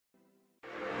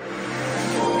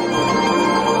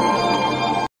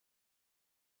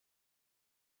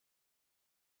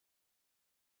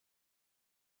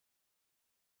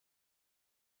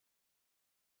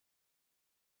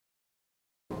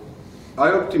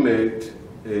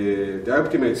the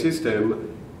IOPtimate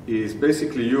system is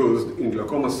basically used in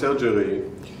glaucoma surgery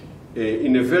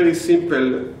in a very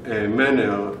simple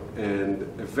manner and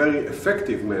a very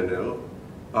effective manner,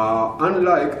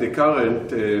 unlike the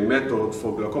current method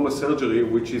for glaucoma surgery,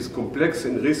 which is complex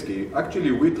and risky.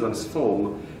 Actually, we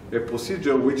transform a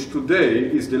procedure which today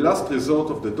is the last resort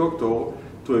of the doctor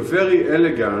to a very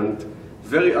elegant,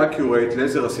 very accurate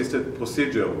laser-assisted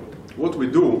procedure. What we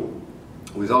do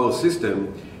with our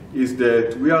system is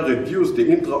that we are reduce the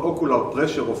intraocular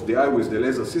pressure of the eye with the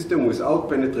laser system without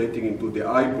penetrating into the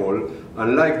eyeball,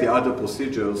 unlike the other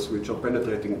procedures which are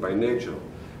penetrating by nature.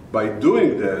 By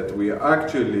doing that, we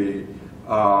actually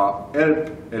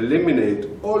help eliminate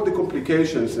all the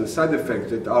complications and side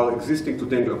effects that are existing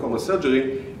today in glaucoma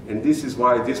surgery, and this is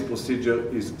why this procedure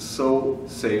is so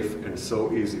safe and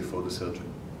so easy for the surgeon.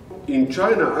 In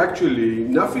China, actually,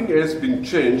 nothing has been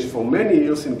changed for many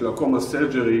years in glaucoma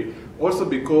surgery, also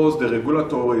because the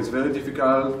regulatory is very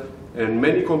difficult and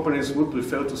many companies would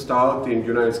prefer to start in the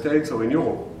United States or in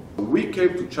Europe. We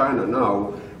came to China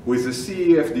now with a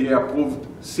CE FDA approved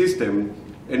system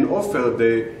and offer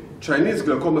the Chinese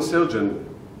glaucoma surgeon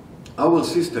our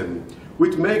system,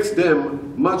 which makes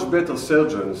them much better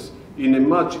surgeons in a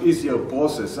much easier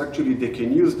process. Actually, they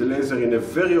can use the laser in a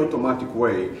very automatic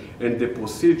way, and the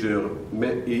procedure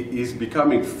is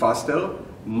becoming faster,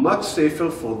 much safer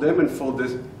for them and for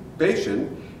the patient,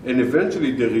 and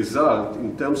eventually the result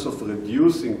in terms of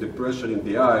reducing the pressure in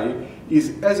the eye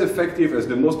is as effective as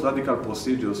the most radical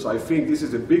procedure. So I think this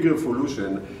is a big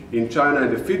revolution in China,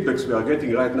 and the feedbacks we are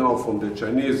getting right now from the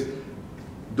Chinese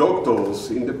doctors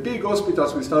in the big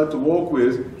hospitals we started to work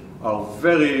with are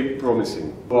very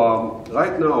promising.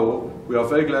 Right now, we are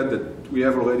very glad that we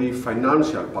have already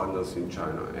financial partners in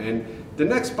China, and the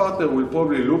next partner we'll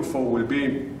probably look for will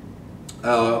be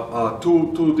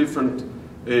two different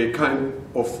kind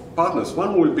of partners.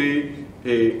 One will be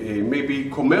a maybe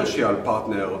commercial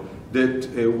partner that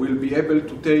will be able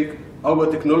to take our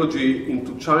technology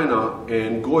into China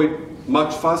and grow it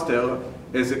much faster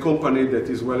as a company that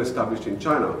is well established in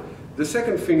China. The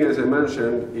second thing, as I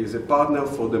mentioned, is a partner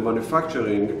for the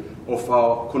manufacturing of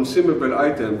our consumable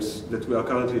items that we are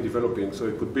currently developing. So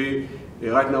it could be,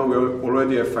 right now we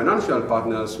already have financial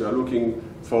partners, we are looking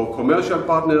for commercial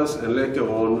partners, and later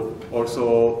on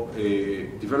also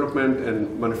development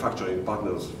and manufacturing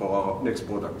partners for our next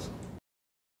products.